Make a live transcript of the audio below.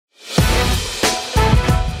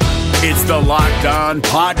It's the Locked On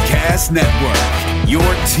Podcast Network, your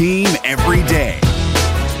team every day.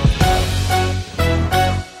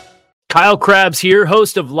 Kyle Krabs here,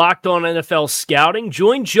 host of Locked On NFL Scouting.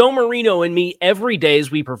 Join Joe Marino and me every day as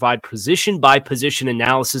we provide position-by-position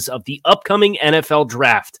analysis of the upcoming NFL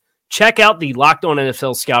Draft. Check out the Locked On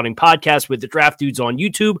NFL Scouting podcast with the Draft Dudes on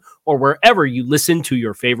YouTube or wherever you listen to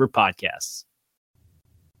your favorite podcasts.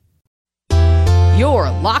 You're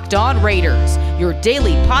Locked On Raiders, your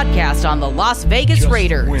daily podcast on the Las Vegas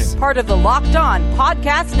Raiders. Win. Part of the Locked On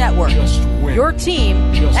Podcast Network. Your team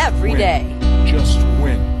every day. Just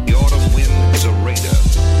win. The autumn wind is a raider,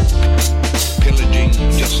 pillaging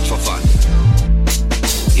just for fun.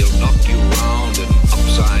 He'll knock you round and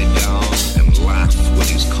upside down and laugh when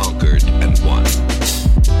he's conquered and won.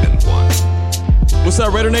 What's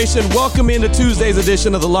up, Raider Nation? Welcome into Tuesday's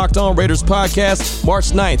edition of the Locked On Raiders podcast,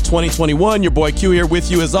 March 9th, 2021. Your boy Q here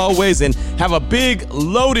with you as always, and have a big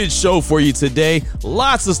loaded show for you today.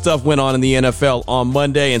 Lots of stuff went on in the NFL on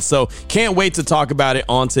Monday, and so can't wait to talk about it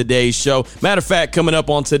on today's show. Matter of fact, coming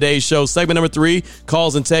up on today's show, segment number 3,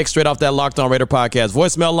 calls and texts straight off that Locked On Raider podcast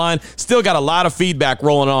voicemail line. Still got a lot of feedback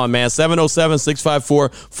rolling on, man.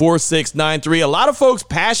 707-654-4693. A lot of folks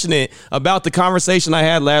passionate about the conversation I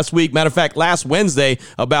had last week. Matter of fact, last Wednesday,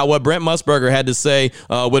 about what Brent Musburger had to say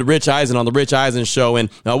with Rich Eisen on the Rich Eisen show. And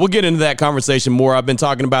we'll get into that conversation more. I've been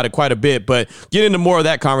talking about it quite a bit, but get into more of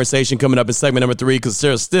that conversation coming up in segment number 3 because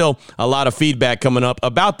there's still a lot of feedback coming up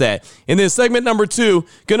about that. And then segment number 2,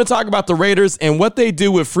 going to talk about the Raiders and what they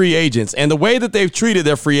do with free agents and the way that they've treated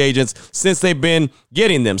their free agents since they've been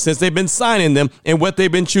getting them, since they've been signing them, and what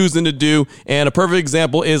they've been choosing to do. And a perfect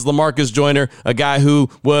example is LaMarcus Joyner, a guy who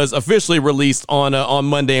was officially released on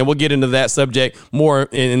Monday, and we'll get into that subject more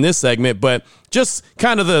in this segment, but just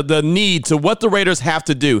kind of the need to what the Raiders have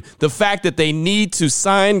to do. The fact that they need to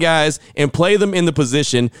sign guys and play them in the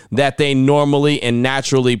position that they normally and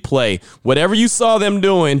naturally play. Whatever you saw them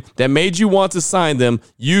doing that made you want to sign them,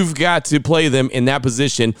 you've got to play them in that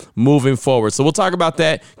position moving forward. So we'll talk about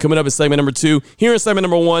that coming up in segment number 2. Here in segment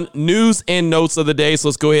number 1, news and notes of the day. So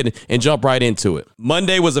let's go ahead and jump right into it.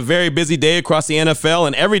 Monday was a very busy day across the NFL,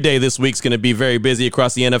 and every day this week's going to be very busy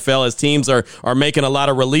across the NFL as teams are making a lot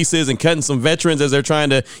of releases and cutting some veterans as they're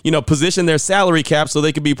trying to, position their salary cap so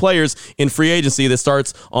they can be players in free agency that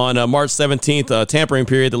starts on March 17th, tampering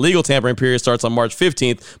period. The legal tampering period starts on March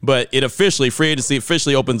 15th, but free agency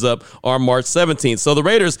officially opens up on March 17th. So the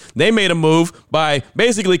Raiders, they made a move by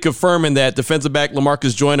basically confirming that defensive back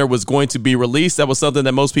LaMarcus Joyner was going to be released. That was something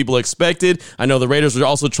that most people expected. I know the Raiders were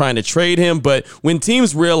also trying to trade him, but when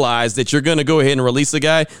teams realize that you're going to go ahead and release a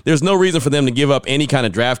guy, there's no reason for them to give up any kind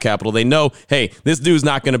of draft capital. They know, hey, this dude's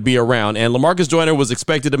not going to be around. And LaMarcus Joyner was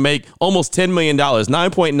expected to make almost $10 million,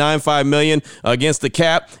 $9.95 million against the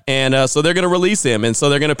cap. And so they're going to release him. And so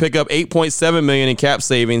they're going to pick up $8.7 million in cap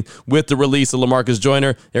saving with the release of LaMarcus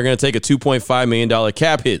Joyner. They're going to take a $2.5 million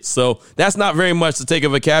cap hit. So that's not very much to take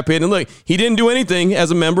of a cap hit. And look, he didn't do anything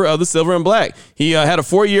as a member of the Silver and Black. He had a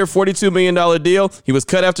 4-year, $42 million deal. He was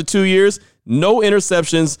cut after 2 years. No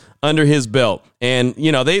interceptions under his belt. And,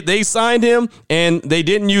 they signed him and they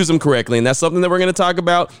didn't use him correctly. And that's something that we're going to talk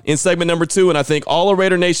about in segment number 2. And I think all of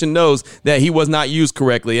Raider Nation knows that he was not used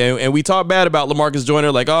correctly. And we talk bad about LaMarcus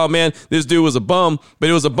Joyner, like, oh, man, this dude was a bum. But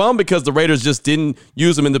it was a bum because the Raiders just didn't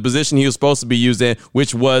use him in the position he was supposed to be used in,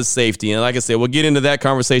 which was safety. And like I said, we'll get into that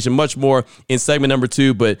conversation much more in segment number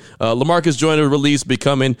 2. But LaMarcus Joyner release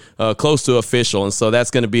becoming close to official. And so that's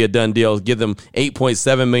going to be a done deal. Give them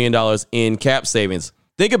 $8.7 million in cap savings.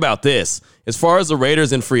 Think about this. As far as the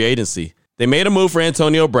Raiders in free agency, they made a move for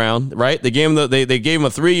Antonio Brown, right? They gave him a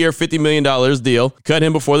 3-year, $50 million deal, cut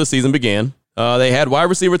him before the season began. They had wide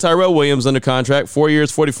receiver Tyrell Williams under contract, 4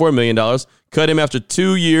 years, $44 million, cut him after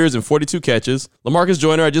 2 years and 42 catches. LaMarcus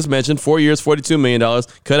Joyner, I just mentioned, 4 years, $42 million,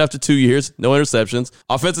 cut after 2 years, no interceptions.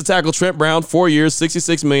 Offensive tackle Trent Brown, 4 years,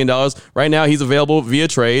 $66 million. Right now, he's available via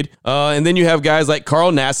trade. And then you have guys like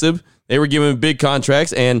Carl Nassib. They were giving him big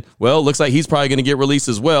contracts, and, well, looks like he's probably going to get released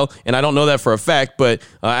as well. And I don't know that for a fact, but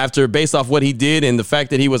based off what he did and the fact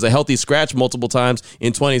that he was a healthy scratch multiple times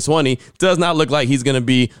in 2020, does not look like he's going to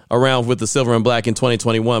be around with the Silver and Black in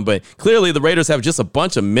 2021. But clearly the Raiders have just a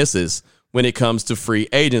bunch of misses when it comes to free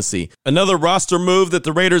agency. Another roster move that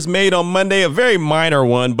the Raiders made on Monday, a very minor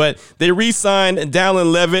one, but they re-signed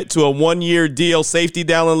Dallin Leavitt to a 1-year deal, safety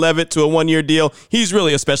Dallin Leavitt to a 1-year deal. He's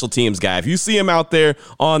really a special teams guy. If you see him out there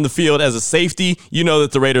on the field as a safety, you know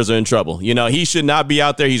that the Raiders are in trouble. He should not be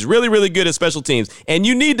out there. He's really, really good at special teams, and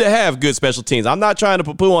you need to have good special teams. I'm not trying to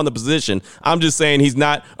poo-poo on the position. I'm just saying he's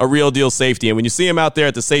not a real deal safety, and when you see him out there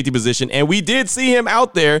at the safety position, and we did see him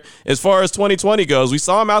out there as far as 2020 goes, we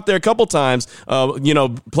saw him out there a couple times times,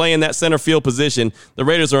 playing that center field position, the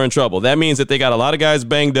Raiders are in trouble. That means that they got a lot of guys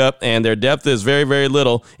banged up, and their depth is very, very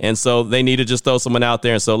little, and so they need to just throw someone out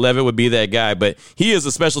there, and so Levitt would be that guy. But he is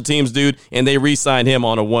a special teams dude, and they re-signed him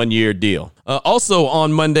on a 1-year deal. Also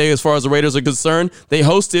on Monday, as far as the Raiders are concerned, they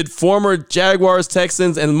hosted former Jaguars,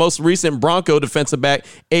 Texans, and most recent Bronco defensive back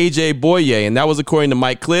A.J. Boye, and that was according to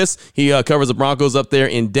Mike Kliss. He covers the Broncos up there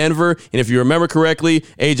in Denver, and if you remember correctly,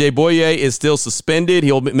 A.J. Boye is still suspended.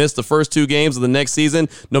 He'll miss the first 2 games of the next season,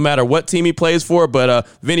 no matter what team he plays for, but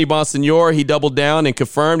Vinny Bonsignore, he doubled down and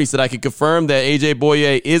confirmed. He said, I can confirm that A.J.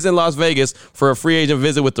 Boye is in Las Vegas for a free agent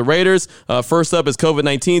visit with the Raiders. First up is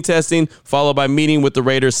COVID-19 testing, followed by meeting with the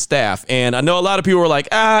Raiders staff, and I know a lot of people were like,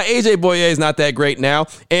 A.J. Boye is not that great now.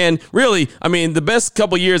 And really, I mean, the best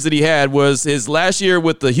couple years that he had was his last year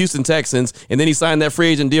with the Houston Texans, and then he signed that free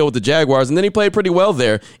agent deal with the Jaguars, and then he played pretty well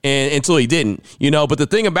there until he didn't. But the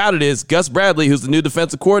thing about it is Gus Bradley, who's the new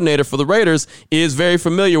defensive coordinator for the Raiders, is very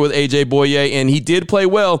familiar with A.J. Boye, and he did play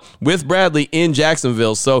well with Bradley in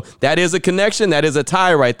Jacksonville. So that is a connection. That is a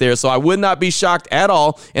tie right there. So I would not be shocked at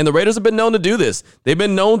all. And the Raiders have been known to do this. They've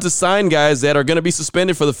been known to sign guys that are going to be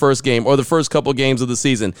suspended for the first game or the first couple games of the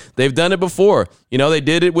season. They've done it before. They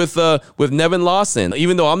did it with Nevin Lawson.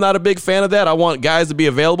 Even though I'm not a big fan of that, I want guys to be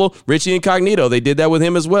available. Richie Incognito, they did that with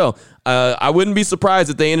him as well. I wouldn't be surprised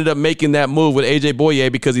if they ended up making that move with A.J. Boye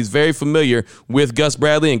because he's very familiar with Gus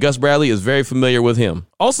Bradley, and Gus Bradley is very familiar with him.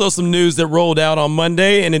 Also, some news that rolled out on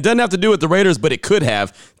Monday, and it doesn't have to do with the Raiders, but it could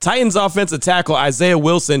have. Titans offensive tackle Isaiah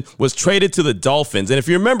Wilson was traded to the Dolphins. And if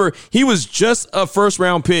you remember, he was just a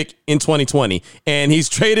first-round pick in 2020, and he's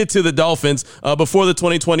traded to the Dolphins before the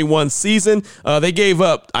 2021 season. They gave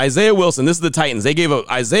up Isaiah Wilson. This is the Titans. They gave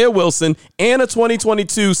up Isaiah Wilson and a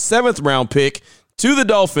 2022 7th-round pick to the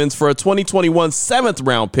Dolphins for a 2021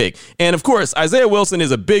 7th-round pick. And, of course, Isaiah Wilson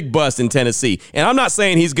is a big bust in Tennessee. And I'm not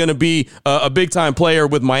saying he's going to be a big-time player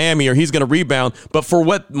with Miami or he's going to rebound, but for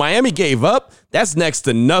what Miami gave up, that's next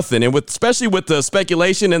to nothing. And especially with the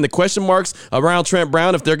speculation and the question marks around Trent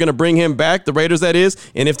Brown, if they're going to bring him back, the Raiders that is,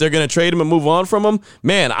 and if they're going to trade him and move on from him,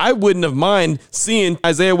 man, I wouldn't have mind seeing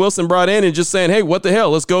Isaiah Wilson brought in and just saying, hey, what the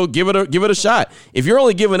hell, let's go give it a shot. If you're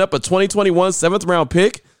only giving up a 2021 7th-round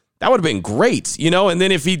pick, that would have been great, and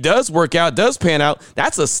then if he does work out, does pan out,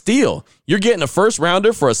 that's a steal. You're getting a 1st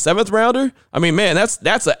rounder for a 7th rounder. I mean, man,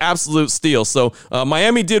 that's an absolute steal. So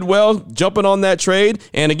Miami did well jumping on that trade.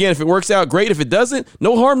 And again, if it works out, great. If it doesn't,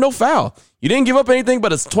 no harm, no foul. You didn't give up anything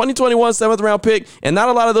but a 2021 7th-round pick, and not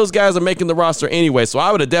a lot of those guys are making the roster anyway. So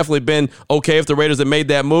I would have definitely been okay if the Raiders had made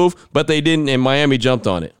that move, but they didn't, and Miami jumped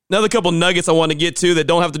on it. Another couple nuggets I want to get to that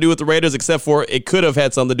don't have to do with the Raiders, except for it could have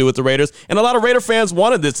had something to do with the Raiders. And a lot of Raider fans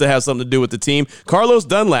wanted this to have something to do with the team. Carlos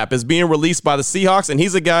Dunlap is being released by the Seahawks, and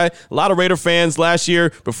he's a guy, a lot of Raider fans last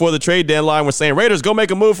year before the trade deadline were saying, Raiders, go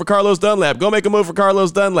make a move for Carlos Dunlap. Go make a move for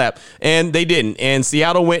Carlos Dunlap. And they didn't. And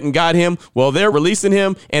Seattle went and got him. Well, they're releasing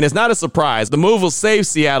him, and it's not a surprise. The move will save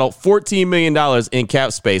Seattle $14 million in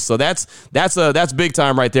cap space. So that's big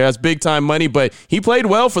time right there. That's big time money. But he played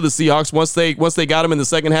well for the Seahawks once they got him in the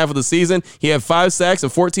second half of the season. He had 5 sacks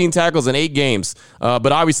and 14 tackles in 8 games.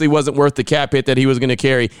 But obviously wasn't worth the cap hit that he was going to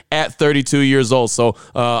carry at 32 years old. So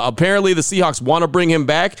apparently the Seahawks want to bring him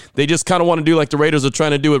back. They just kind of want to do like the Raiders are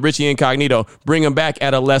trying to do with Richie Incognito, bring him back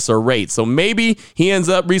at a lesser rate. So maybe he ends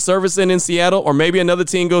up resurfacing in Seattle, or maybe another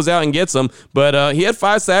team goes out and gets him. But he had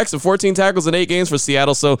 5 sacks and 14 tackles in 8 games for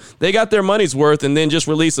Seattle, so they got their money's worth and then just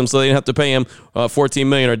released him so they didn't have to pay him $14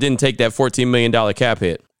 million, or didn't take that $14 million cap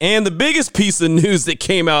hit. And the biggest piece of news that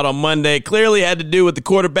came out on Monday clearly had to do with the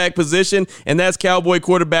quarterback position, and that's Cowboy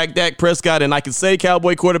quarterback Dak Prescott. And I can say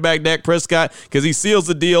Cowboy quarterback Dak Prescott because he seals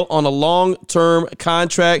the deal on a long-term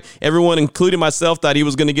contract. Everyone, including myself, thought he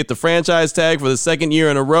was going to get the franchise tag for the 2nd year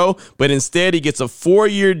in a row, but instead he gets a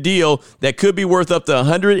 4-year deal that could be worth up to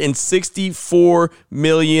 $164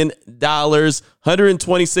 million.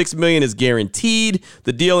 $126 million is guaranteed.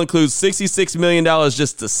 The deal includes $66 million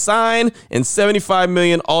just to sign and $75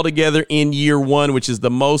 million altogether in year 1, which is the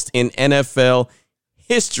most in NFL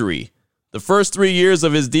history. The first 3 years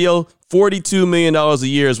of his deal, $42 million a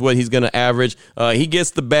year is what he's going to average. He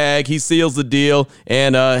gets the bag, he seals the deal,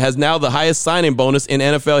 and has now the highest signing bonus in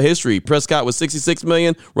NFL history. Prescott was $66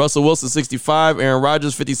 million, Russell Wilson $65 million, Aaron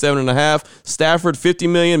Rodgers $57.5 million, Stafford $50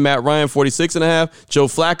 million, Matt Ryan $46.5 million, Joe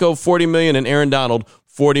Flacco $40 million, and Aaron Donald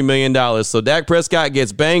 $40 million. So Dak Prescott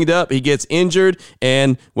gets banged up, he gets injured,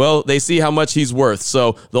 and, well, they see how much he's worth.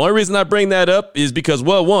 So the only reason I bring that up is because,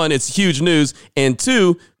 well, 1, it's huge news, and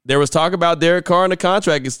 2, there was talk about Derek Carr and a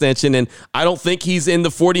contract extension, and I don't think he's in the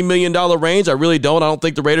 $40 million range. I really don't. I don't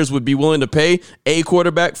think the Raiders would be willing to pay a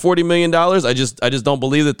quarterback $40 million. I just don't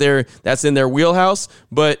believe that that's in their wheelhouse,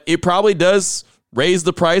 but it probably does raise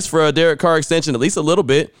the price for a Derek Carr extension at least a little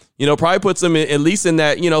bit. Probably puts them at least in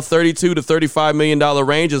that, $32 to $35 million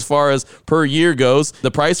range as far as per year goes.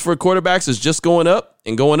 The price for quarterbacks is just going up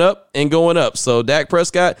and going up and going up. So Dak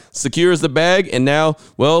Prescott secures the bag. And now,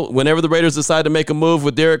 well, whenever the Raiders decide to make a move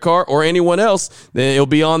with Derek Carr or anyone else, then it'll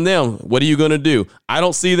be on them. What are you going to do? I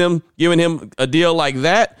don't see them giving him a deal like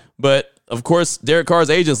that. But of course, Derek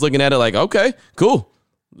Carr's agent's looking at it like, okay, cool.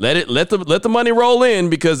 Let the money roll in,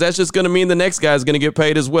 because that's just going to mean the next guy is going to get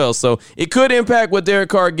paid as well. So it could impact what Derek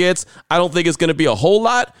Carr gets. I don't think it's going to be a whole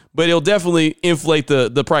lot, but it'll definitely inflate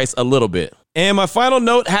the price a little bit. And my final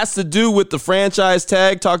note has to do with the franchise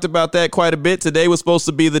tag. Talked about that quite a bit. Today was supposed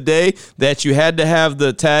to be the day that you had to have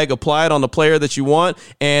the tag applied on the player that you want.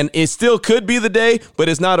 And it still could be the day, but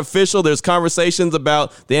it's not official. There's conversations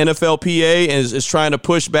about the NFLPA and is trying to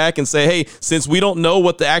push back and say, hey, since we don't know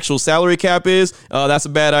what the actual salary cap is, that's a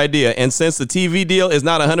bad idea. And since the TV deal is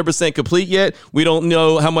not 100% complete yet, we don't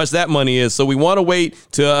know how much that money is. So we want to wait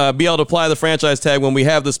to be able to apply the franchise tag when we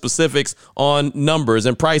have the specifics on numbers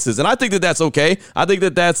and prices. And I think that that's okay. I think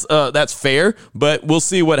that that's fair, but we'll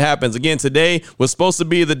see what happens. Again, today was supposed to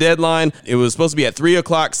be the deadline. It was supposed to be at 3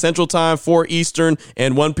 o'clock Central Time, 4 Eastern,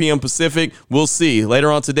 and 1 p.m. Pacific. We'll see.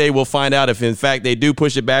 Later on today, we'll find out if, in fact, they do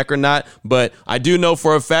push it back or not. But I do know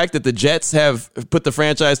for a fact that the Jets have put the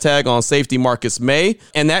franchise tag on safety Marcus May,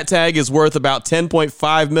 and that tag is worth about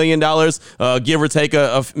 $10.5 million, give or take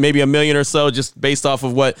maybe $1 million or so, just based off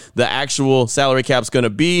of what the actual salary cap is going to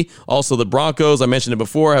be. Also, the Broncos, I mentioned it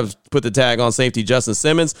before, have put the tag on safety Justin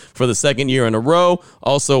Simmons for the second year in a row.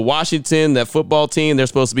 Also, Washington, that football team, they're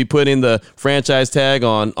supposed to be putting the franchise tag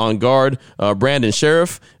on guard Brandon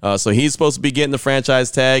Sheriff. So he's supposed to be getting the franchise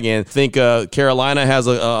tag. And I think Carolina has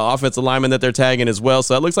an offensive lineman that they're tagging as well.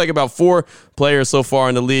 So it looks like about 4 players so far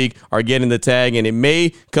in the league are getting the tag. And it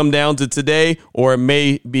may come down to today, or it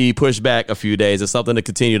may be pushed back a few days. It's something to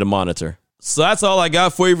continue to monitor. So that's all I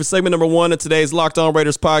got for you for segment number 1 of today's Locked On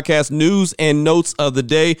Raiders podcast, news and notes of the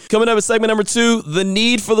day. Coming up at segment number 2, the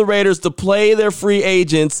need for the Raiders to play their free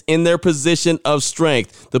agents in their position of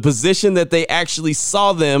strength, the position that they actually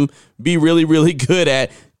saw them be really, really good at.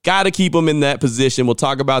 Got to keep them in that position. We'll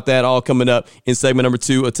talk about that all coming up in segment number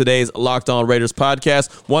 2 of today's Locked On Raiders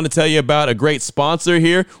podcast. Want to tell you about a great sponsor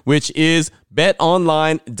here, which is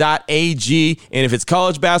betonline.ag. And if it's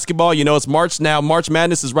college basketball, it's March now. March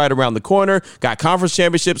Madness is right around the corner. Got conference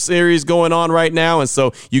championship series going on right now, and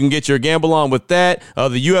so you can get your gamble on with that.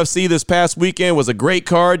 The UFC this past weekend was a great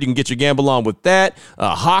card. You can get your gamble on with that.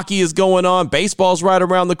 Hockey is going on. Baseball's right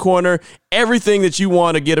around the corner. Everything that you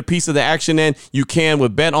want to get a piece of the action in, you can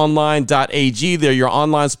with betonline.ag. They're your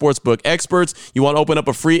online sportsbook experts. You want to open up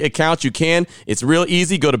a free account, you can. It's real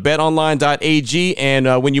easy. Go to betonline.ag,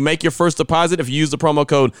 and when you make your first deposit, if you use the promo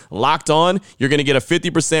code Locked On, you're going to get a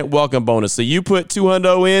 50% welcome bonus. So you put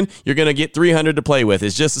 $200 in, you're going to get $300 to play with.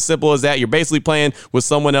 It's just as simple as that. You're basically playing with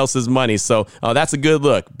someone else's money. So that's a good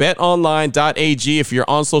look. betonline.ag. If you're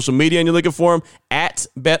on social media and you're looking for them, at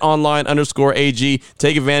betonline_AG.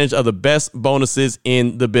 Take advantage of the best bonuses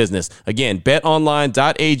in the business. Again,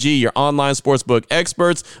 betonline.ag, your online sportsbook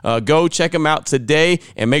experts. Go check them out today,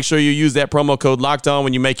 and make sure you use that promo code Locked On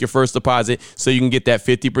when you make your first deposit, so you can get that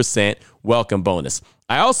 50% welcome bonus.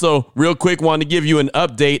 I also, real quick, want to give you an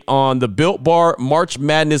update on the Built Bar March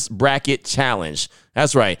Madness Bracket Challenge.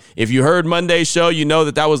 That's right. If you heard Monday's show, you know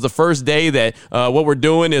that was the first day that what we're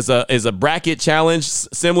doing is a bracket challenge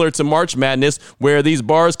similar to March Madness, where these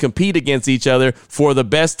bars compete against each other for the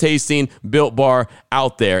best tasting Built Bar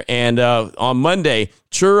out there. And on Monday,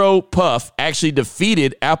 Churro Puff actually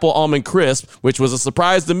defeated Apple Almond Crisp, which was a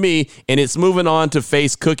surprise to me, and it's moving on to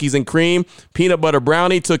face Cookies and Cream. Peanut Butter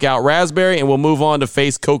Brownie took out Raspberry and will move on to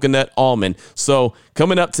face Coconut Almond. So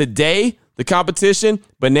coming up today, the competition,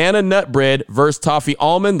 Banana Nut Bread versus Toffee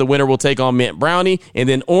Almond. The winner will take on Mint Brownie. And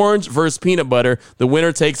then Orange versus Peanut Butter. The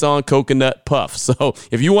winner takes on Coconut Puff. So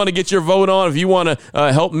if you want to get your vote on, if you want to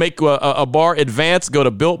help make a bar advance, go to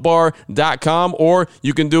BuiltBar.com, or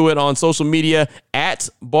you can do it on social media at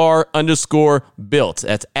 @bar_built.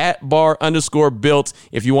 That's at @bar_built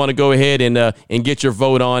if you want to go ahead and get your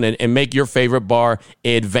vote on and make your favorite bar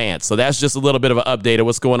advance. So that's just a little bit of an update of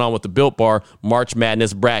what's going on with the Built Bar March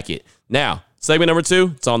Madness bracket. Now, segment number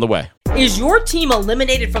 2, it's on the way. Is your team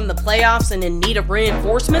eliminated from the playoffs and in need of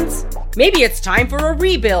reinforcements? Maybe it's time for a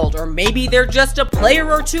rebuild, or maybe they're just a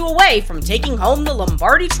player or two away from taking home the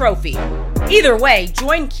Lombardi Trophy. Either way,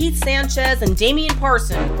 join Keith Sanchez and Damian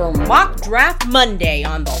Parson for Mock Draft Monday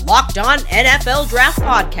on the Locked On NFL Draft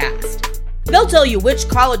Podcast. They'll tell you which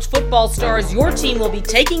college football stars your team will be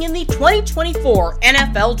taking in the 2024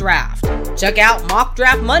 NFL Draft. Check out Mock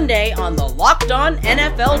Draft Monday on the Locked On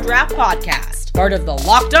NFL Draft Podcast, part of the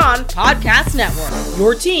Locked On Podcast Network.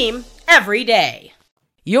 Your team every day.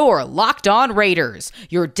 Your Locked On Raiders,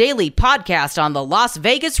 your daily podcast on the Las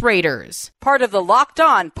Vegas Raiders, part of the Locked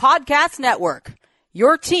On Podcast Network.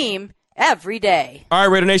 Your team every day. All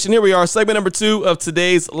right, Raider Nation, here we are, segment number 2 of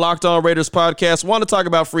today's Locked On Raiders podcast. Want to talk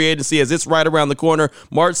about free agency as it's right around the corner.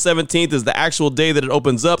 March 17th is the actual day that it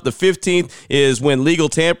opens up. The 15th is when legal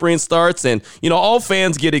tampering starts, and all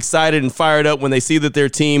fans get excited and fired up when they see that their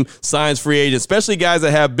team signs free agents, especially guys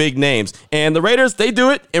that have big names. And the Raiders, they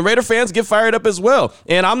do it, and Raider fans get fired up as well.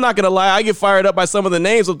 And I'm not going to lie, I get fired up by some of the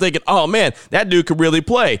names. I'm thinking, oh man, that dude could really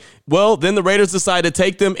play. Well, then the Raiders decide to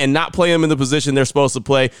take them and not play them in the position they're supposed to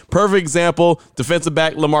play. Perfect example, defensive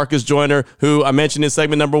back Lamarcus Joyner, who I mentioned in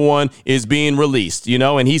segment number 1, is being released,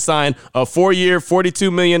 and he signed a 4-year,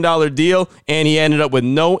 $42 million deal, and he ended up with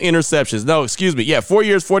no interceptions. 4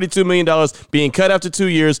 years, $42 million, being cut after 2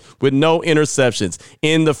 years with no interceptions.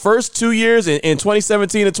 In the first 2 years, in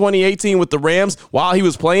 2017 and 2018 with the Rams, while he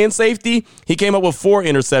was playing safety, he came up with 4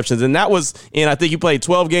 interceptions, and that was I think he played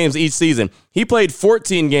 12 games each season. He played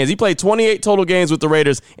 14 games. He played 28 total games with the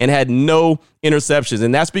Raiders and had no interceptions.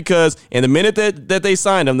 And that's because in the minute that they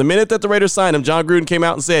signed him, the minute that the Raiders signed him, John Gruden came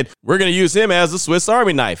out and said, we're going to use him as a Swiss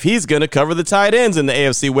Army knife. He's going to cover the tight ends in the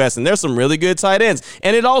AFC West. And there's some really good tight ends.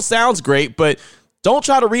 And it all sounds great, but don't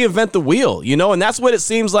try to reinvent the wheel, and that's what it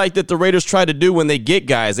seems like that the Raiders try to do when they get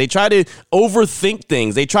guys. They try to overthink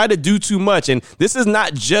things. They try to do too much. And this is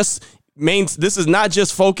not just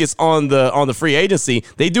focused on the free agency.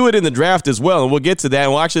 They do it in the draft as well, and we'll get to that.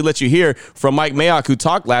 And we'll actually let you hear from Mike Mayock, who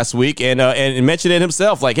talked last week and mentioned it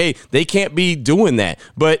himself. Like, hey, they can't be doing that.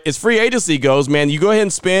 But as free agency goes, man, you go ahead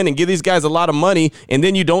and spend and give these guys a lot of money, and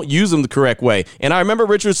then you don't use them the correct way. And I remember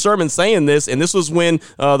Richard Sherman saying this, and this was when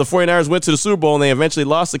the 49ers went to the Super Bowl, and they eventually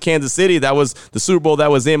lost to Kansas City. That was the Super Bowl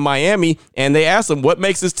that was in Miami, and they asked him, what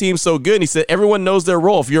makes this team so good? And he said, everyone knows their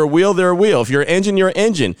role. If you're a wheel, they're a wheel. If you're an engine, you're an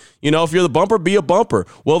engine. If you're the bumper, be a bumper.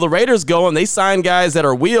 Well, the Raiders go and they sign guys that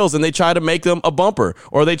are wheels and they try to make them a bumper,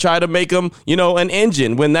 or they try to make them, an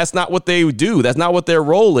engine, when that's not what they do. That's not what their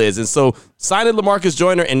role is. And so signing Lamarcus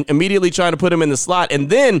Joyner and immediately trying to put him in the slot. And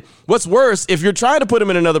then what's worse, if you're trying to put him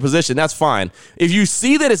in another position, that's fine. If you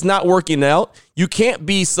see that it's not working out, you can't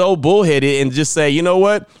be so bullheaded and just say, you know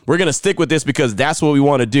what, we're going to stick with this because that's what we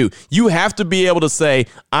want to do. You have to be able to say,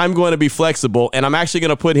 I'm going to be flexible, and I'm actually going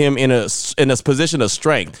to put him in a position of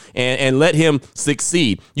strength and let him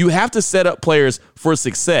succeed. You have to set up players for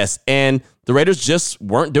success, and the Raiders just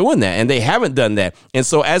weren't doing that, and they haven't done that. And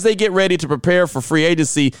so as they get ready to prepare for free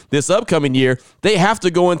agency this upcoming year, they have to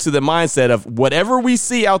go into the mindset of whatever we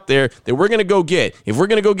see out there that we're going to go get. If we're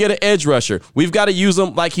going to go get an edge rusher, we've got to use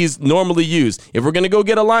him like he's normally used. If we're going to go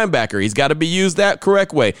get a linebacker, he's got to be used that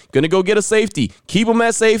correct way. Going to go get a safety, keep him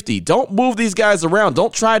at safety. Don't move these guys around.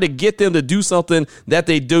 Don't try to get them to do something that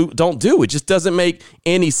they don't do. It just doesn't make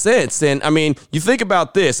any sense. And I mean, you think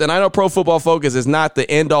about this, and I know Pro Football Focus is not the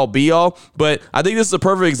end-all be-all, but I think this is a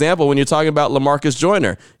perfect example when you're talking about Lamarcus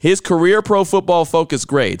Joyner. His career Pro Football Focus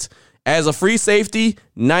grades. As a free safety,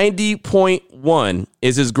 90.1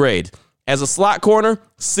 is his grade. As a slot corner,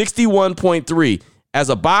 61.3. As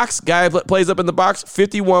a box, guy that plays up in the box,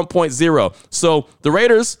 51.0. So the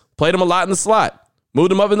Raiders played him a lot in the slot,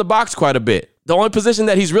 moved him up in the box quite a bit. The only position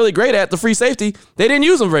that he's really great at, the free safety, they didn't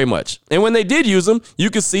use him very much. And when they did use him, you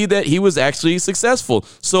could see that he was actually successful.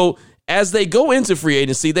 So as they go into free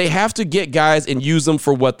agency, they have to get guys and use them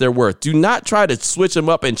for what they're worth. Do not try to switch them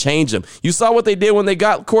up and change them. You saw what they did when they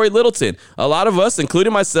got Corey Littleton. A lot of us,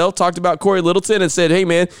 including myself, talked about Corey Littleton and said, hey,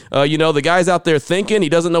 man, the guy's out there thinking. He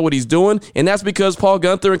doesn't know what he's doing. And that's because Paul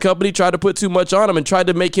Guenther and company tried to put too much on him and tried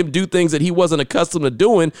to make him do things that he wasn't accustomed to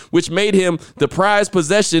doing, which made him the prized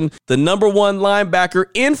possession, the number one linebacker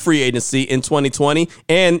in free agency in 2020.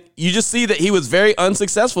 And you just see that he was very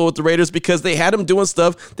unsuccessful with the Raiders because they had him doing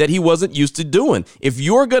stuff that he wasn't used to doing. If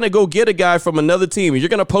you're going to go get a guy from another team, you're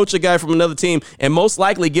going to poach a guy from another team and most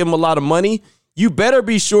likely give him a lot of money, you better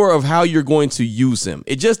be sure of how you're going to use him.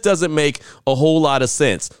 It just doesn't make a whole lot of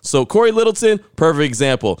sense. So Corey Littleton, perfect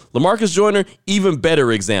example. LaMarcus Joyner, even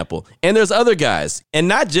better example. And there's other guys, and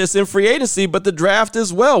not just in free agency, but the draft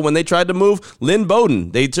as well. When they tried to move Lynn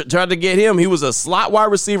Bowden, they tried to get him. He was a slot wide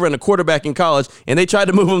receiver and a quarterback in college, and they tried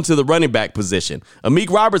to move him to the running back position. Amik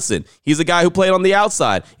Robertson, he's a guy who played on the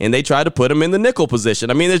outside, and they tried to put him in the nickel position.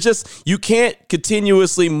 I mean, it's just, you can't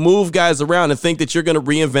continuously move guys around and think that you're going to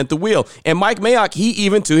reinvent the wheel. And Mike Mayock, he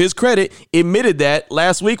even, to his credit, admitted that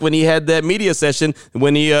last week when he had that media session,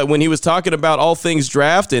 when he was talking about all things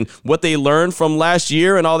draft and what they learned from last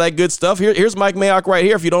year and all that good stuff. Here's Mike Mayock right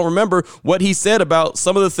here. If you don't remember what he said about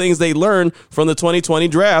some of the things they learned from the 2020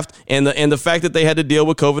 draft and the fact that they had to deal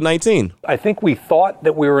with COVID-19. I think we thought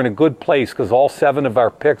that we were in a good place because all 7 of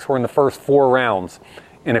our picks were in the first 4 rounds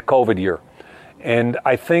in a COVID year. And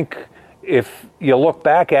I think if you look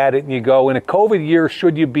back at it and you go, in a COVID year,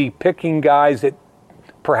 should you be picking guys that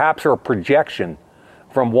perhaps are a projection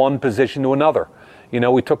from one position to another? You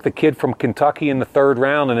know, we took the kid from Kentucky in the 3rd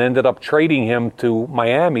round and ended up trading him to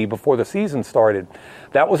Miami before the season started.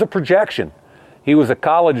 That was a projection. He was a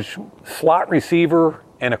college slot receiver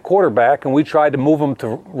and a quarterback, and we tried to move him to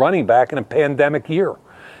running back in a pandemic year.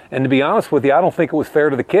 And to be honest with you, I don't think it was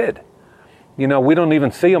fair to the kid. You know, we don't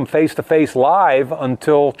even see him face-to-face live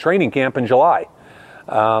until training camp in July.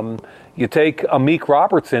 You take Amik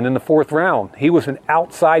Robertson in the 4th round. He was an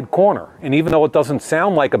outside corner. And even though it doesn't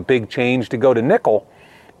sound like a big change to go to nickel,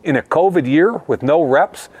 in a COVID year with no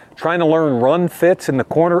reps, trying to learn run fits in the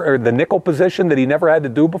corner or the nickel position that he never had to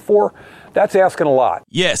do before, that's asking a lot.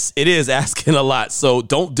 Yes, it is asking a lot. So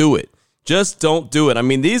don't do it. Just don't do it. I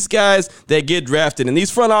mean, these guys that get drafted and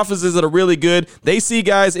these front offices that are really good, they see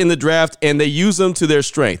guys in the draft and they use them to their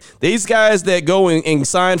strength. These guys that go and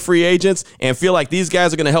sign free agents and feel like these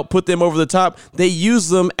guys are going to help put them over the top, they use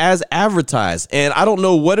them as advertised. And I don't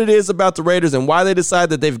know what it is about the Raiders and why they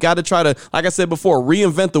decide that they've got to try to, like I said before,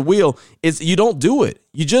 reinvent the wheel. You don't do it.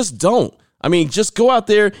 You just don't. I mean, just go out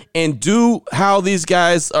there and do how these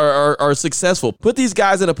guys are successful. Put these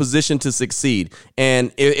guys in a position to succeed.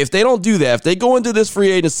 And if they don't do that, if they go into this free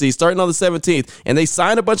agency starting on the 17th and they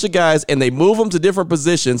sign a bunch of guys and they move them to different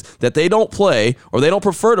positions that they don't play or they don't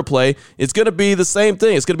prefer to play, it's going to be the same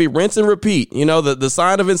thing. It's going to be rinse and repeat. You know, the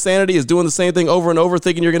sign of insanity is doing the same thing over and over,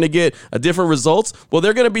 thinking you're going to get a different results. Well,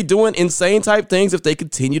 they're going to be doing insane type things if they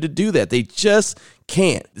continue to do that. They just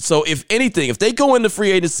can't. So if anything, if they go into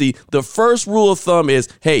free agency, the first rule of thumb is,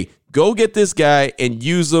 hey, go get this guy and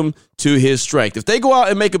use him to his strength. If they go out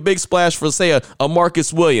and make a big splash for, say, a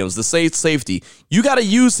Marcus Williams, the safety, you got to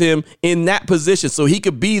use him in that position so he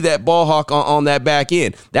could be that ball hawk on that back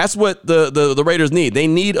end. That's what the Raiders need. They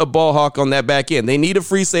need a ball hawk on that back end. They need a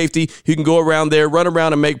free safety who can go around there, run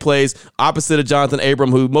around and make plays opposite of Jonathan Abram,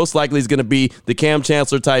 who most likely is going to be the Cam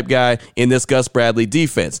Chancellor type guy in this Gus Bradley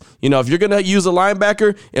defense. You know, if you're going to use a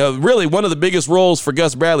linebacker, really one of the biggest roles for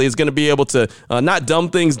Gus Bradley is going to be able to not dumb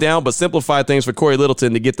things down, but simplify things for Corey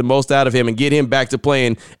Littleton to get the most out of him and get him back to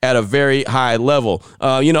playing at a very high level.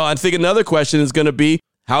 I think another question is going to be,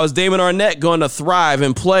 how is Damon Arnette going to thrive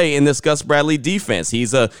and play in this Gus Bradley defense?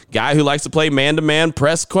 He's a guy who likes to play man-to-man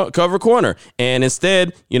press cover corner. And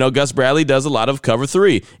instead, Gus Bradley does a lot of cover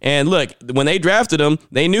 3. And look, when they drafted him,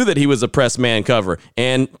 they knew that he was a press man cover.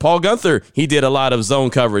 And Paul Guenther, he did a lot of zone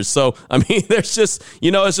coverage. So, I mean, there's just,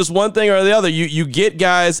 it's just one thing or the other. You get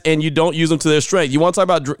guys and you don't use them to their strength. You want to talk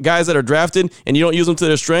about guys that are drafted and you don't use them to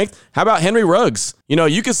their strength? How about Henry Ruggs?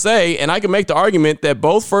 You could say, and I can make the argument that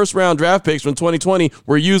both first-round draft picks from 2020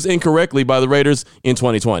 were used incorrectly by the Raiders in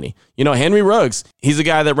 2020. Henry Ruggs, he's a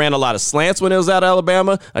guy that ran a lot of slants when he was at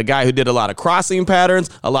Alabama, a guy who did a lot of crossing patterns,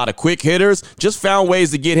 a lot of quick hitters, just found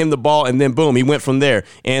ways to get him the ball, and then boom, he went from there.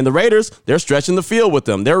 And the Raiders, they're stretching the field with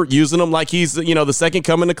him. They're using him like he's, the second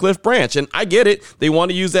coming to Cliff Branch. And I get it. They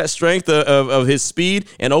want to use that strength of his speed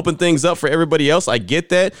and open things up for everybody else. I get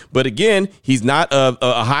that. But again, he's not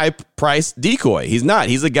a high-priced decoy. He's not.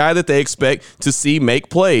 He's a guy that they expect to see make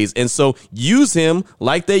plays. And so use him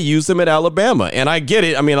like they used him at Alabama. And I get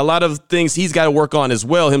it. I mean, a lot of things he's got to work on as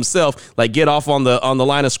well himself, like get off on the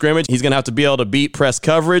line of scrimmage. He's going to have to be able to beat press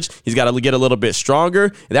coverage. He's got to get a little bit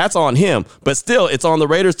stronger. That's on him. But still, it's on the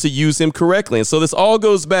Raiders to use him correctly. And so this all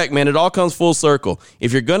goes back, man. It all comes full circle.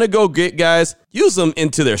 If you're going to go get guys, use them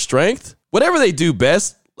into their strength. Whatever they do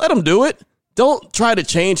best, let them do it. Don't try to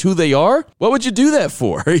change who they are. What would you do that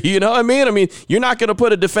for? You know what I mean? I mean, you're not going to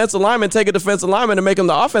put a defensive lineman, take a defensive lineman and make him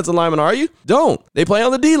the offensive lineman, are you? Don't. They play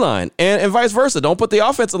on the D-line and vice versa. Don't put the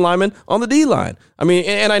offensive lineman on the D-line. I mean,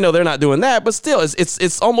 and I know they're not doing that, but still,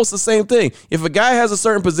 it's almost the same thing. If a guy has a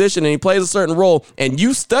certain position and he plays a certain role and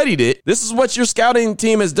you studied it, this is what your scouting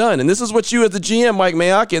team has done. And this is what you as the GM, Mike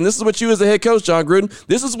Mayock, and this is what you as the head coach, John Gruden,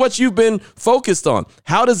 this is what you've been focused on.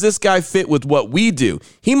 How does this guy fit with what we do?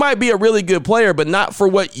 He might be a really good player, but not for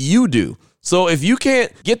what you do. So if you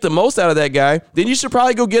can't get the most out of that guy, then you should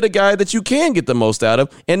probably go get a guy that you can get the most out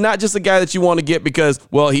of and not just a guy that you want to get because,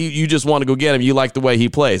 well, you just want to go get him. You like the way he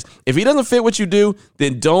plays. If he doesn't fit what you do,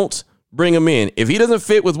 then don't bring him in. If he doesn't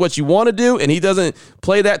fit with what you want to do and he doesn't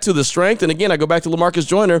play that to the strength, and again, I go back to LaMarcus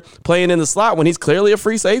Joyner playing in the slot when he's clearly a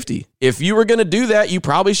free safety. If you were going to do that, you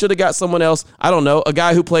probably should have got someone else. I don't know, a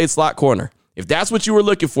guy who played slot corner. If that's what you were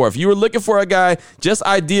looking for, if you were looking for a guy just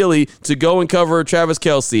ideally to go and cover Travis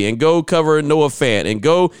Kelce and go cover Noah Fant and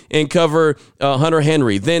go and cover Hunter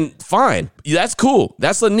Henry, then fine. That's cool.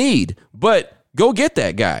 That's a need. But go get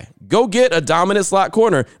that guy. Go get a dominant slot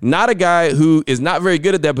corner, not a guy who is not very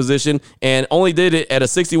good at that position and only did it at a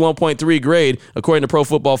 61.3 grade, according to Pro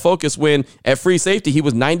Football Focus, when at free safety, he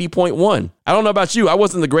was 90.1. I don't know about you. I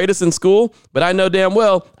wasn't the greatest in school, but I know damn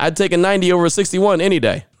well I'd take a 90 over a 61 any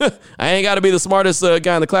day. I ain't got to be the smartest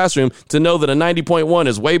guy in the classroom to know that a 90.1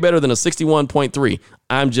 is way better than a 61.3.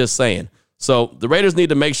 I'm just saying. So the Raiders need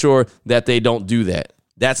to make sure that they don't do that.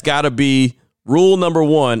 That's got to be rule number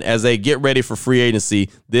one as they get ready for free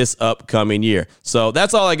agency this upcoming year. So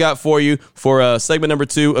that's all I got for you for segment number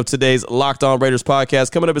 2 of today's Locked On Raiders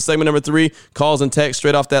podcast. Coming up in segment number 3, calls and text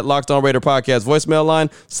straight off that Locked On Raider podcast voicemail line,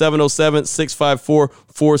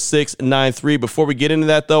 707-654-4693. Before we get into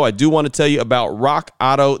that, though, I do want to tell you about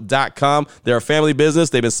rockauto.com. They're a family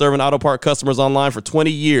business. They've been serving auto part customers online for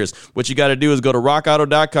 20 years. What you got to do is go to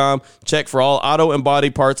rockauto.com, check for all auto and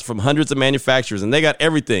body parts from hundreds of manufacturers, and they got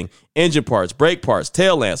everything. Engine parts, brake parts,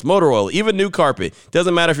 tail lamps, motor oil, even new carpet.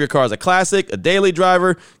 Doesn't matter if your car is a classic, a daily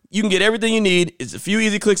driver. You can get everything you need. It's a few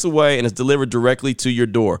easy clicks away, and it's delivered directly to your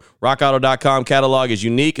door. RockAuto.com catalog is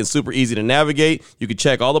unique and super easy to navigate. You can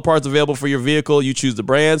check all the parts available for your vehicle. You choose the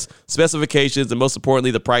brands, specifications, and most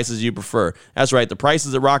importantly, the prices you prefer. That's right. The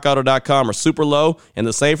prices at RockAuto.com are super low and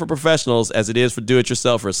the same for professionals as it is for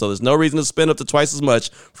do-it-yourselfers. So there's no reason to spend up to twice as much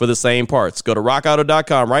for the same parts. Go to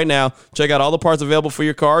RockAuto.com right now. Check out all the parts available for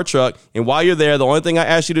your car or truck. And while you're there, the only thing I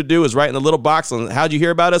ask you to do is write in the little box on how'd you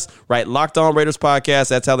hear about us. Write Locked On Raiders Podcast.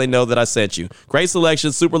 That's how they know that I sent you. Great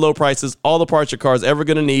selection, super low prices, all the parts your car is ever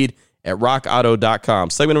going to need at rockauto.com.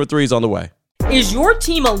 Segment number 3 is on the way. Is your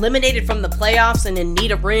team eliminated from the playoffs and in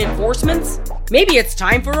need of reinforcements? Maybe it's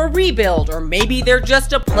time for a rebuild, or maybe they're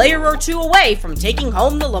just a player or two away from taking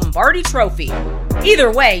home the Lombardi Trophy.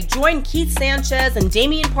 Either way, join Keith Sanchez and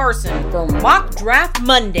Damian Parson for Mock Draft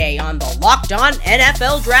Monday on the Locked On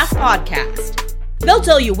NFL Draft Podcast. They'll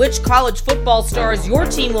tell you which college football stars your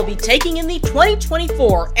team will be taking in the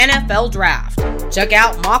 2024 NFL Draft. Check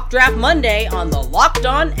out Mock Draft Monday on the Locked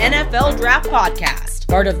On NFL Draft Podcast,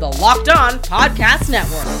 part of the Locked On Podcast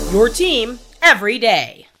Network, your team every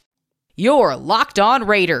day. You're Locked On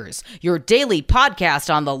Raiders, your daily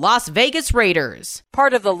podcast on the Las Vegas Raiders,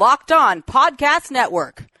 part of the Locked On Podcast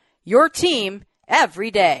Network, your team every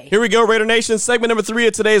day. Here we go, Raider Nation. Segment number 3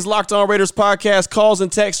 of today's Locked On Raiders podcast. Calls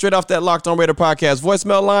and text straight off that Locked On Raider podcast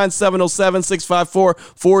voicemail line,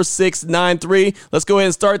 707-654-4693. Let's go ahead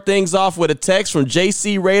and start things off with a text from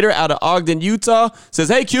JC Raider out of Ogden, Utah. Says,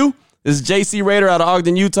 hey, Q. This is JC Raider out of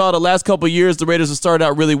Ogden, Utah. The last couple of years, the Raiders have started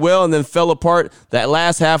out really well and then fell apart that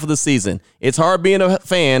last half of the season. It's hard being a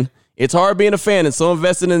fan. It's hard being a fan and so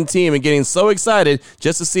invested in the team and getting so excited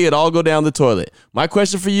just to see it all go down the toilet. My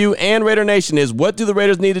question for you and Raider Nation is, what do the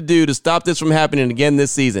Raiders need to do to stop this from happening again this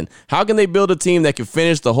season? How can they build a team that can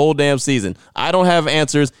finish the whole damn season? I don't have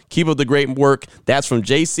answers. Keep up the great work. That's from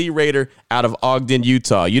JC Raider out of Ogden,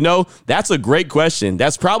 Utah. You know, that's a great question.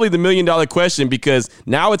 That's probably the $1 million question because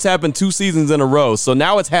now it's happened 2 seasons in a row. So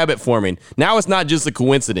now it's habit forming. Now it's not just a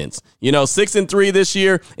coincidence. You know, 6-3 this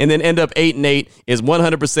year and then end up 8-8 is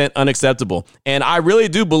 100% unacceptable. And I really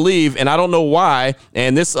do believe, and I don't know why,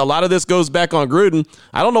 and a lot of this goes back on Gruden,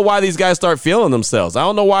 I don't know why these guys start feeling themselves. I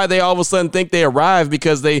don't know why they all of a sudden think they arrived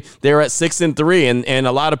because they're at 6-3, and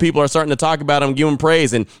a lot of people are starting to talk about them, give them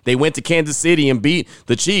praise, and they went to Kansas City and beat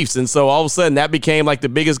the Chiefs, and so all of a sudden that became like the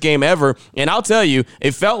biggest game ever. And I'll tell you,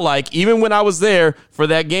 it felt like even when I was there for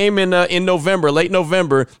that game in November, late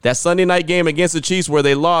November, that Sunday night game against the Chiefs where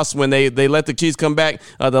they lost when they let the Chiefs come back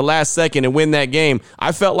the last second and win that game,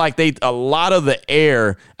 I felt like like a lot of the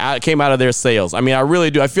air came out of their sails. I mean, I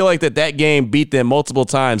really do. I feel like that game beat them multiple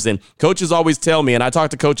times. And coaches always tell me, and I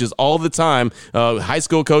talk to coaches all the time, high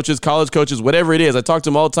school coaches, college coaches, whatever it is. I talk to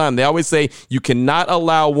them all the time. They always say you cannot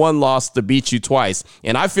allow one loss to beat you twice.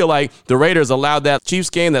 And I feel like the Raiders allowed that Chiefs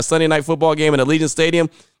game, that Sunday night football game at Allegiant Stadium,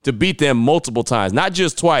 to beat them multiple times, not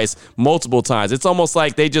just twice, multiple times. It's almost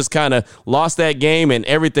like they just kind of lost that game and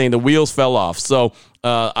everything, the wheels fell off. So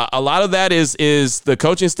a lot of that is the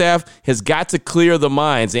coaching staff has got to clear the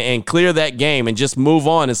minds and clear that game and just move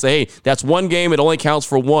on and say, hey, that's one game. It only counts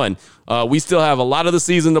for one. We still have a lot of the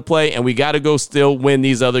season to play, and we got to go still win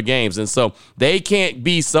these other games. And so they can't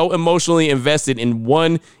be so emotionally invested in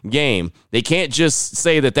one game. They can't just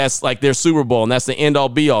say that that's like their Super Bowl and that's the end-all,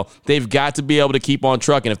 be-all. They've got to be able to keep on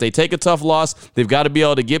trucking. If they take a tough loss, they've got to be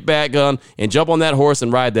able to get back on and jump on that horse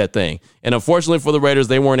and ride that thing. And unfortunately for the Raiders,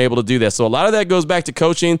 they weren't able to do that. So a lot of that goes back to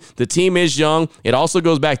coaching. The team is young. It also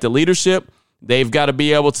goes back to leadership. They've got to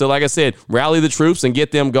be able to, like I said, rally the troops and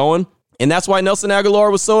get them going. And that's why Nelson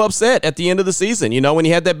Aguilar was so upset at the end of the season, when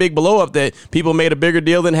he had that big blow up that people made a bigger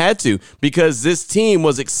deal than had to, because this team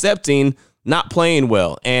was accepting not playing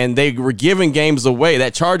well, and they were giving games away.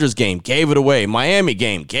 That Chargers game gave it away. Miami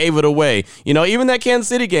game gave it away. Even that Kansas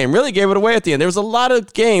City game really gave it away at the end. There was a lot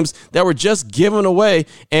of games that were just given away,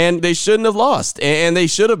 and they shouldn't have lost, and they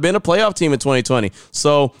should have been a playoff team in 2020.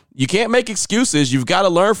 So you can't make excuses. You've got to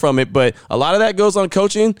learn from it, but a lot of that goes on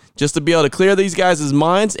coaching, just to be able to clear these guys'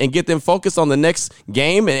 minds and get them focused on the next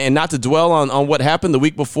game and not to dwell on what happened the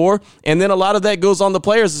week before. And then a lot of that goes on the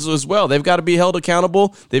players as well. They've got to be held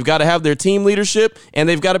accountable. They've got to have their team leadership, and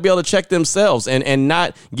they've got to be able to check themselves and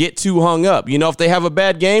not get too hung up. If they have a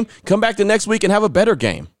bad game, come back the next week and have a better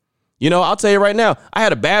game. I'll tell you right now, I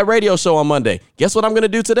had a bad radio show on Monday. Guess what I'm going to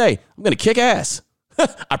do today? I'm going to kick ass.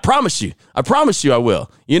 I promise you I will.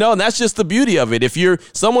 And that's just the beauty of it. If you're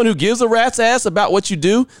someone who gives a rat's ass about what you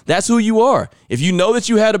do, that's who you are. If you know that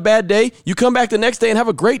you had a bad day, you come back the next day and have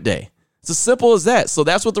a great day. It's as simple as that. So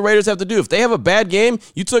that's what the Raiders have to do. If they have a bad game,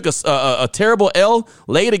 you took a terrible L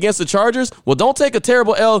late against the Chargers, well, don't take a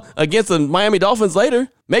terrible L against the Miami Dolphins later.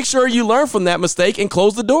 Make sure you learn from that mistake and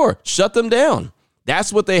close the door. Shut them down.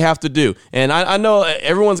 That's what they have to do. And I know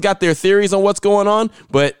everyone's got their theories on what's going on,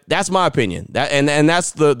 but that's my opinion. And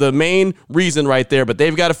that's the main reason right there. But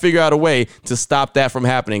they've got to figure out a way to stop that from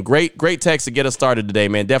happening. Great text to get us started today,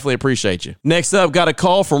 man. Definitely appreciate you. Next up, got a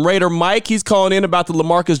call from Raider Mike. He's calling in about the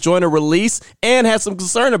LaMarcus Joyner release and has some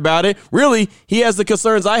concern about it. Really, he has the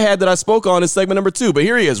concerns I had that I spoke on in segment number 2. But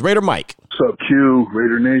here he is, Raider Mike. What's up, Q?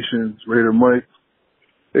 Raider Nation, Raider Mike.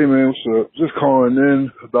 Hey, man, what's up? Just calling in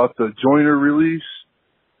about the Joyner release.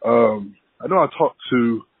 I know I talked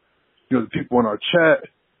to, the people in our chat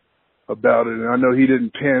about it, and I know he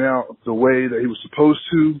didn't pan out the way that he was supposed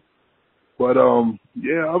to. But, I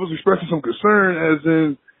was expressing some concern as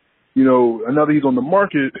in, now that he's on the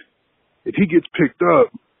market, if he gets picked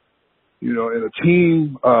up, and a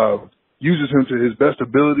team, uses him to his best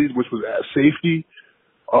abilities, which was at safety,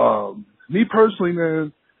 me personally,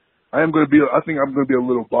 man, I think I'm going to be a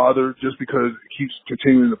little bothered just because it keeps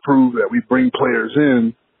continuing to prove that we bring players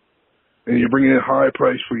in and you're bringing in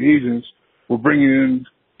high-priced free agents. We're bringing in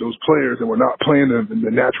those players and we're not playing them in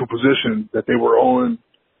the natural position that they were on,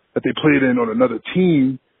 that they played in on another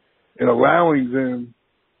team, and allowing them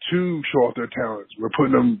to show off their talents. We're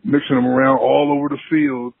mixing them around all over the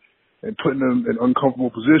field and putting them in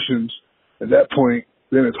uncomfortable positions. At that point,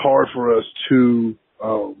 then it's hard for us to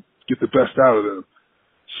get the best out of them.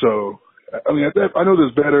 So, I mean, I know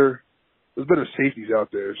there's better safeties out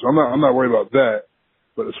there, so I'm not worried about that.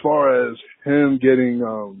 But as far as him getting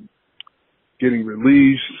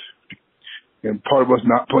released and part of us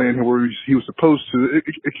not playing him where he was supposed to, it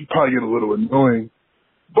could probably get a little annoying.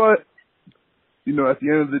 But, at the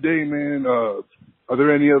end of the day, man, are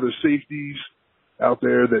there any other safeties out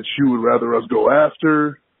there that you would rather us go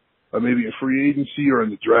after, maybe in free agency or in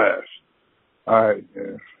the draft? All right,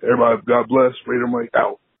 man. Everybody, God bless. Raider Mike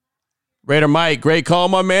out. Raider Mike, great call,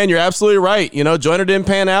 my man. You're absolutely right. Joyner didn't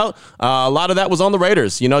pan out. A lot of that was on the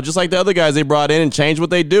Raiders, just like the other guys they brought in and changed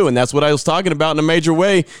what they do. And that's what I was talking about in a major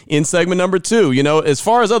way in segment number 2. As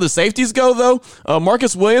far as other safeties go, though,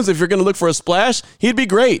 Marcus Williams, if you're going to look for a splash, he'd be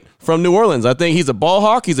great from New Orleans. I think he's a ball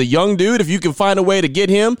hawk. He's a young dude. If you can find a way to get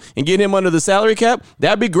him and get him under the salary cap,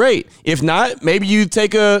 that'd be great. If not, maybe you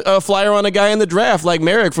take a flyer on a guy in the draft like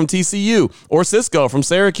Merrick from TCU or Cisco from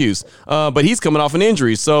Syracuse. But he's coming off an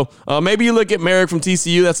injury. So maybe maybe you look at Merrick from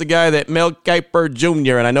TCU. That's a guy that Mel Kiper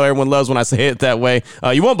Jr., and I know everyone loves when I say it that way.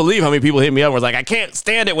 You won't believe how many people hit me up and was like, I can't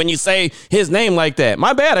stand it when you say his name like that.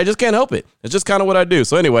 My bad. I just can't help it. It's just kind of what I do.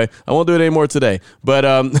 So anyway, I won't do it anymore today. But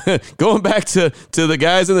going back to the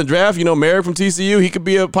guys in the draft, Merrick from TCU, he could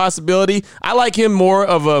be a possibility. I like him more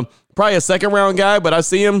of probably a second-round guy, but I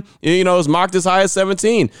see him, is mocked as high as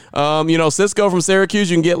 17. Cisco from Syracuse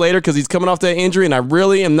you can get later because he's coming off that injury, and I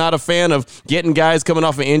really am not a fan of getting guys coming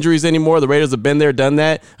off of injuries anymore. The Raiders have been there, done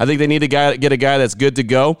that. I think they need to get a guy that's good to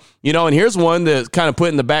go. And here's one that's kind of put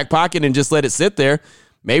in the back pocket and just let it sit there.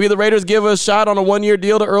 Maybe the Raiders give a shot on a one-year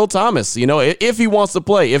deal to Earl Thomas, if he wants to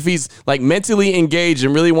play, if he's like mentally engaged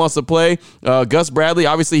and really wants to play. Gus Bradley,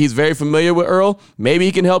 obviously he's very familiar with Earl. Maybe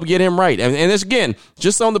he can help get him right. And it's, again,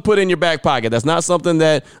 just something to put in your back pocket. That's not something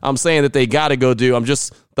that I'm saying that they got to go do. I'm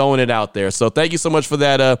just throwing it out there. So thank you so much for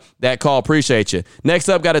that call. Appreciate you. Next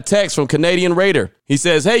up, got a text from Canadian Raider. He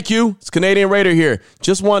says, hey, Q, it's Canadian Raider here.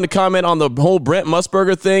 Just wanted to comment on the whole Brent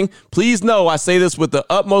Musburger thing. Please know I say this with the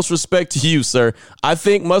utmost respect to you, sir. I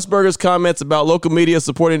think Musburger's comments about local media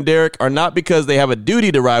supporting Derek are not because they have a duty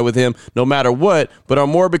to ride with him no matter what, but are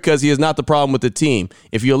more because he is not the problem with the team.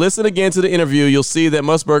 If you listen again to the interview, you'll see that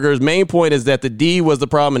Musburger's main point is that the D was the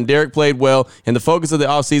problem and Derek played well, and the focus of the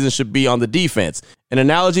offseason should be on the defense. An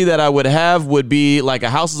analogy that I would have would be like a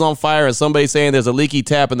house is on fire and somebody saying there's a leaky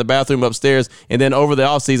tap in the bathroom upstairs, and then over the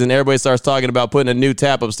offseason, everybody starts talking about putting a new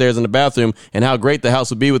tap upstairs in the bathroom and how great the house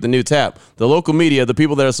would be with the new tap. The local media, the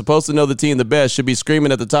people that are supposed to know the team the best, should be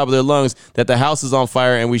screaming at the top of their lungs that the house is on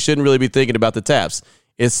fire and we shouldn't really be thinking about the taps.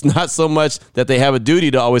 It's not so much that they have a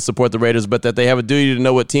duty to always support the Raiders, but that they have a duty to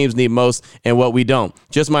know what teams need most and what we don't.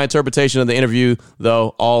 Just my interpretation of the interview,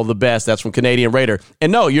 though. All the best. That's from Canadian Raider.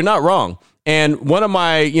 And no, you're not wrong. And one of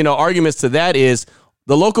my, arguments to that is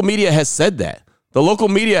the local media has said that. The local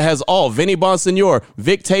media has Vinny Bonsignor,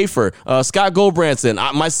 Vic Tafer, Scott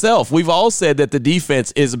Goldbranson, myself. We've all said that the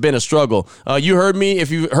defense has been a struggle. You heard me, if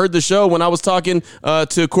you heard the show, when I was talking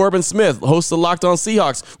to Corbin Smith, host of Locked On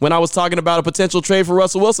Seahawks, when I was talking about a potential trade for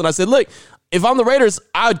Russell Wilson. I said, look, if I'm the Raiders,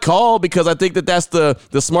 I'd call because I think that that's the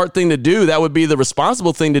smart thing to do. That would be the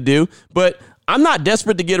responsible thing to do. But I'm not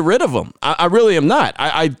desperate to get rid of them. I really am not.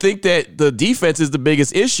 I think that the defense is the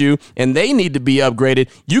biggest issue, and they need to be upgraded.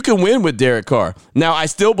 You can win with Derek Carr. Now, I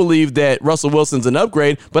still believe that Russell Wilson's an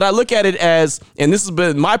upgrade, but I look at it as, and this has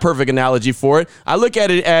been my perfect analogy for it, I look at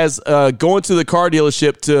it as going to the car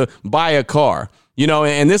dealership to buy a car.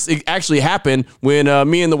 And this actually happened when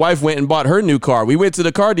me and the wife went and bought her new car. We went to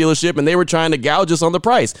the car dealership and they were trying to gouge us on the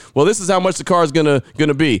price. Well, this is how much the car is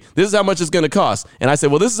gonna be. This is how much it's gonna cost. And I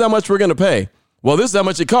said, well, this is how much we're gonna pay. Well, this is how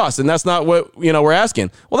much it costs, and that's not what we're asking.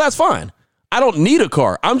 Well, that's fine. I don't need a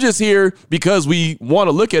car. I'm just here because we want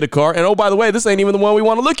to look at a car. And oh, by the way, this ain't even the one we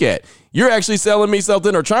want to look at. You're actually selling me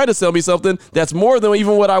something or trying to sell me something that's more than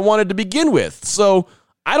even what I wanted to begin with. So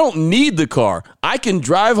I don't need the car. I can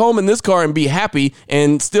drive home in this car and be happy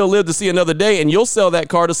and still live to see another day. And you'll sell that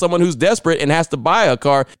car to someone who's desperate and has to buy a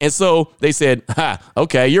car. And so they said,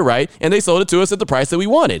 okay, you're right. And they sold it to us at the price that we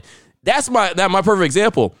wanted. That's my perfect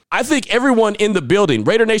example. I think everyone in the building,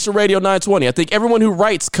 Raider Nation Radio 920, I think everyone who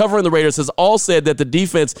writes covering the Raiders has all said that the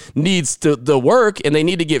defense needs the work and they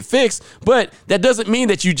need to get fixed. But that doesn't mean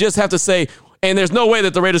that you just have to say, and there's no way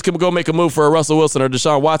that the Raiders can go make a move for a Russell Wilson or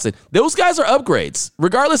Deshaun Watson. Those guys are upgrades.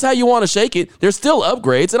 Regardless how you want to shake it, they're still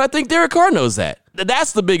upgrades, and I think Derek Carr knows that.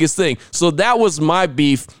 That's the biggest thing. So that was my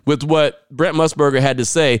beef with what Brent Musburger had to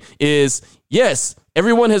say is, yes,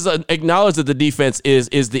 everyone has acknowledged that the defense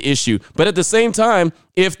is the issue. But at the same time,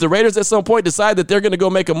 if the Raiders at some point decide that they're going to go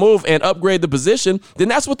make a move and upgrade the position, then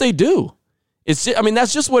that's what they do.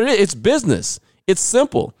 That's just what it is. It's business. It's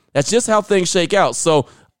simple. That's just how things shake out. So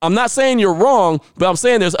I'm not saying you're wrong, but I'm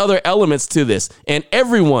saying there's other elements to this. And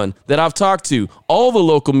everyone that I've talked to, all the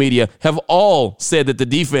local media, have all said that the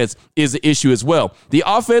defense is the issue as well. The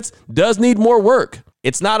offense does need more work.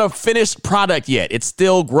 It's not a finished product yet. It's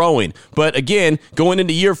still growing. But again, going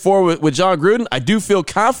into year 4 with John Gruden, I do feel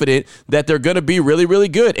confident that they're going to be really, really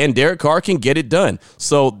good. And Derek Carr can get it done.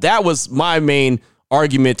 So that was my main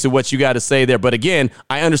argument to what you got to say there. But again,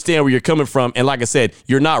 I understand where you're coming from. And like I said,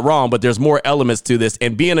 you're not wrong, but there's more elements to this.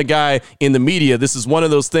 And being a guy in the media, this is one of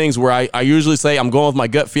those things where I usually say I'm going with my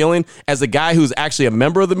gut feeling. As a guy who's actually a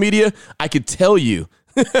member of the media, I could tell you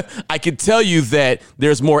I can tell you that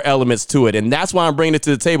there's more elements to it, and that's why I'm bringing it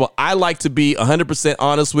to the table. I like to be 100%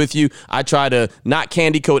 honest with you. I try to not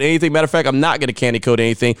candy coat anything. Matter of fact, I'm not going to candy coat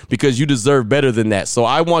anything because you deserve better than that. So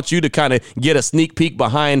I want you to kind of get a sneak peek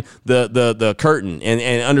behind the curtain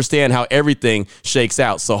and understand how everything shakes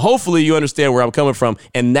out. So hopefully you understand where I'm coming from,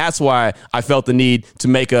 and that's why I felt the need to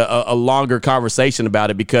make a longer conversation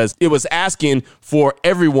about it, because it was asking for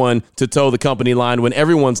everyone to toe the company line when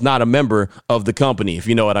everyone's not a member of the company, if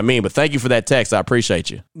you know what I mean. But thank you for that text. I appreciate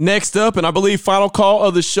you. Next up, and I believe final call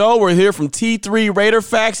of the show, we're here from T3 Raider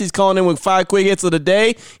Facts. He's calling in with 5 quick hits of the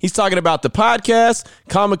day. He's talking about the podcast,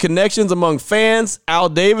 common connections among fans, Al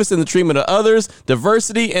Davis and the treatment of others,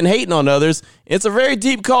 diversity, and hating on others. It's a very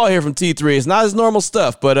deep call here from T3. It's not his normal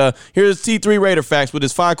stuff, but here's T3 Raider Facts with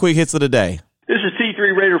his 5 quick hits of the day. This is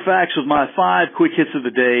T3 Raider Facts with my 5 quick hits of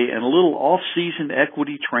the day and a little off-season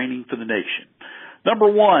equity training for the nation. Number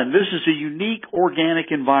 1, this is a unique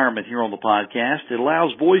organic environment here on the podcast. It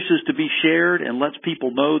allows voices to be shared and lets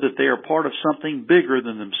people know that they are part of something bigger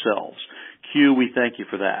than themselves. Q, we thank you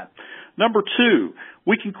for that. Number 2,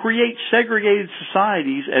 we can create segregated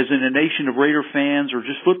societies as in a nation of Raider fans or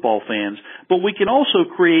just football fans, but we can also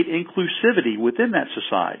create inclusivity within that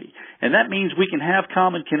society. And that means we can have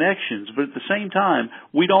common connections, but at the same time,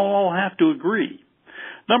 we don't all have to agree.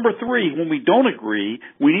 Number 3, when we don't agree,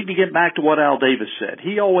 we need to get back to what Al Davis said.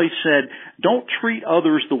 He always said, don't treat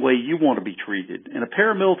others the way you want to be treated. In a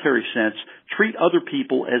paramilitary sense, treat other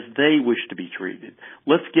people as they wish to be treated.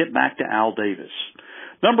 Let's get back to Al Davis.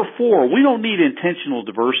 Number 4, we don't need intentional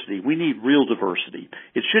diversity. We need real diversity.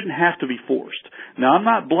 It shouldn't have to be forced. Now, I'm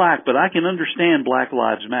not black, but I can understand Black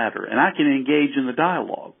Lives Matter, and I can engage in the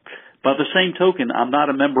dialogue. By the same token, I'm not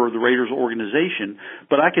a member of the Raiders organization,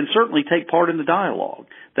 but I can certainly take part in the dialogue.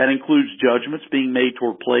 That includes judgments being made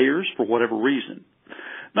toward players for whatever reason.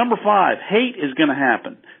 Number 5, hate is going to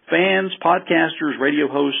happen. Fans, podcasters, radio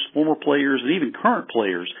hosts, former players, and even current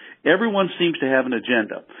players, everyone seems to have an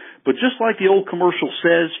agenda. But just like the old commercial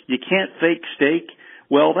says, you can't fake steak,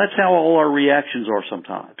 well, that's how all our reactions are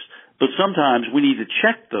sometimes. But sometimes we need to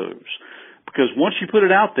check those, because once you put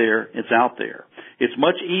it out there, it's out there. It's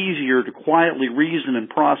much easier to quietly reason and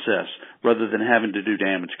process rather than having to do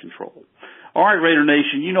damage control. All right, Raider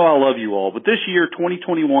Nation, you know I love you all, but this year,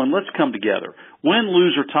 2021, let's come together. Win,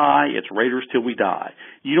 lose, or tie, it's Raiders till we die.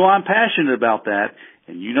 You know I'm passionate about that,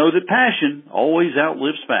 and you know that passion always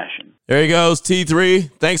outlives fashion. There he goes,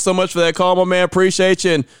 T3. Thanks so much for that call, my man. Appreciate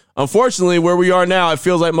you. And unfortunately, where we are now, it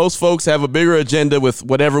feels like most folks have a bigger agenda with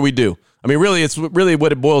whatever we do. I mean, really, it's really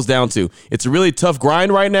what it boils down to. It's a really tough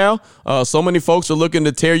grind right now. So many folks are looking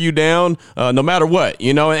to tear you down no matter what,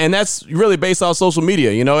 you know, and that's really based off social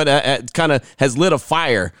media. You know, it kind of has lit a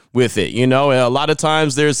fire with it. You know, and a lot of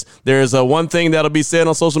times there's one thing that'll be said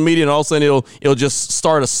on social media and all of a sudden it'll just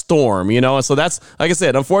start a storm, you know. And so that's, like I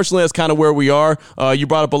said, unfortunately, that's kind of where we are. You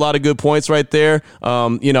brought up a lot of good points right there.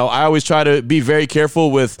 You know, I always try to be very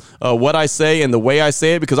careful with what I say and the way I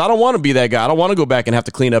say it, because I don't want to be that guy. I don't want to go back and have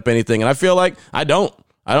to clean up anything. And I feel like I don't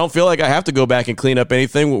feel like I have to go back and clean up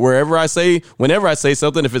anything. Whenever I say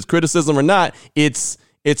something, if it's criticism or not,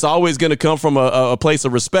 it's always going to come from a place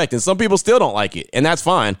of respect. And some people still don't like it, and that's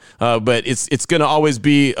fine. But it's going to always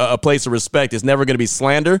be a place of respect. It's never going to be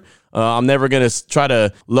slander. I'm never going to try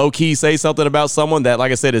to low-key say something about someone that,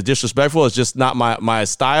 like I said, is disrespectful. It's just not my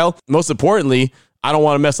style. Most importantly, I don't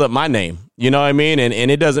want to mess up my name. You know what I mean?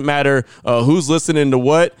 And it doesn't matter who's listening to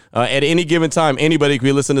what. At any given time, anybody can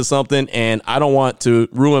be listening to something, and I don't want to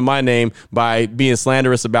ruin my name by being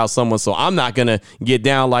slanderous about someone. So I'm not going to get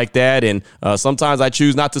down like that. And sometimes I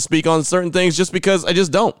choose not to speak on certain things just because I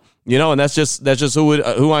just don't. You know, and that's just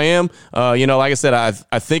who I am. You know, like I said,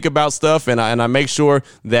 I think about stuff and I make sure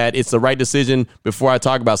that it's the right decision before I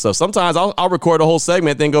talk about stuff. Sometimes I'll record a whole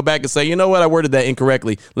segment, then go back and say, you know what, I worded that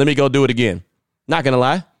incorrectly. Let me go do it again. Not going to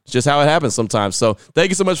lie. It's just how it happens sometimes. So thank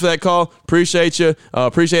you so much for that call. Appreciate you.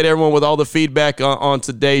 Appreciate everyone with all the feedback on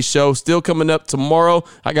today's show. Still coming up tomorrow,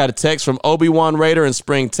 I got a text from Obi-Wan Raider in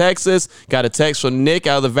Spring, Texas. Got a text from Nick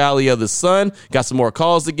out of the Valley of the Sun. Got some more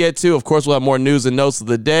calls to get to. Of course, we'll have more news and notes of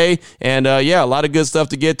the day. And, yeah, a lot of good stuff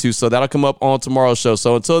to get to. So that'll come up on tomorrow's show.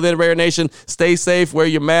 So until then, Raider Nation, stay safe, wear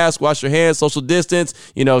your mask, wash your hands, social distance.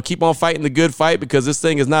 You know, keep on fighting the good fight, because this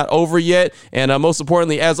thing is not over yet. And most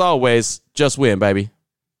importantly, as always, just win, baby.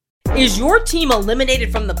 Is your team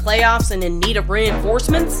eliminated from the playoffs and in need of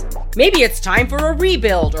reinforcements? Maybe it's time for a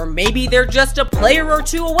rebuild, or maybe they're just a player or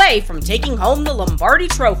two away from taking home the Lombardi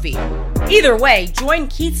Trophy. Either way, join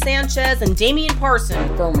Keith Sanchez and Damian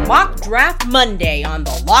Parson for Mock Draft Monday on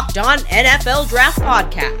the Locked On NFL Draft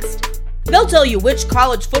Podcast. They'll tell you which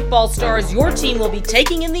college football stars your team will be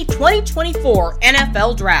taking in the 2024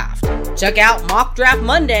 NFL Draft. Check out Mock Draft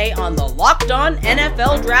Monday on the Locked On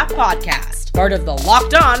NFL Draft Podcast, part of the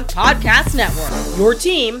Locked On Podcast Network, your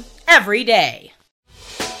team every day.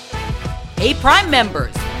 Hey, Prime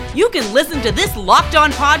members, you can listen to this Locked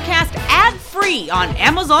On podcast ad-free on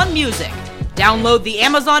Amazon Music. Download the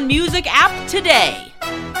Amazon Music app today.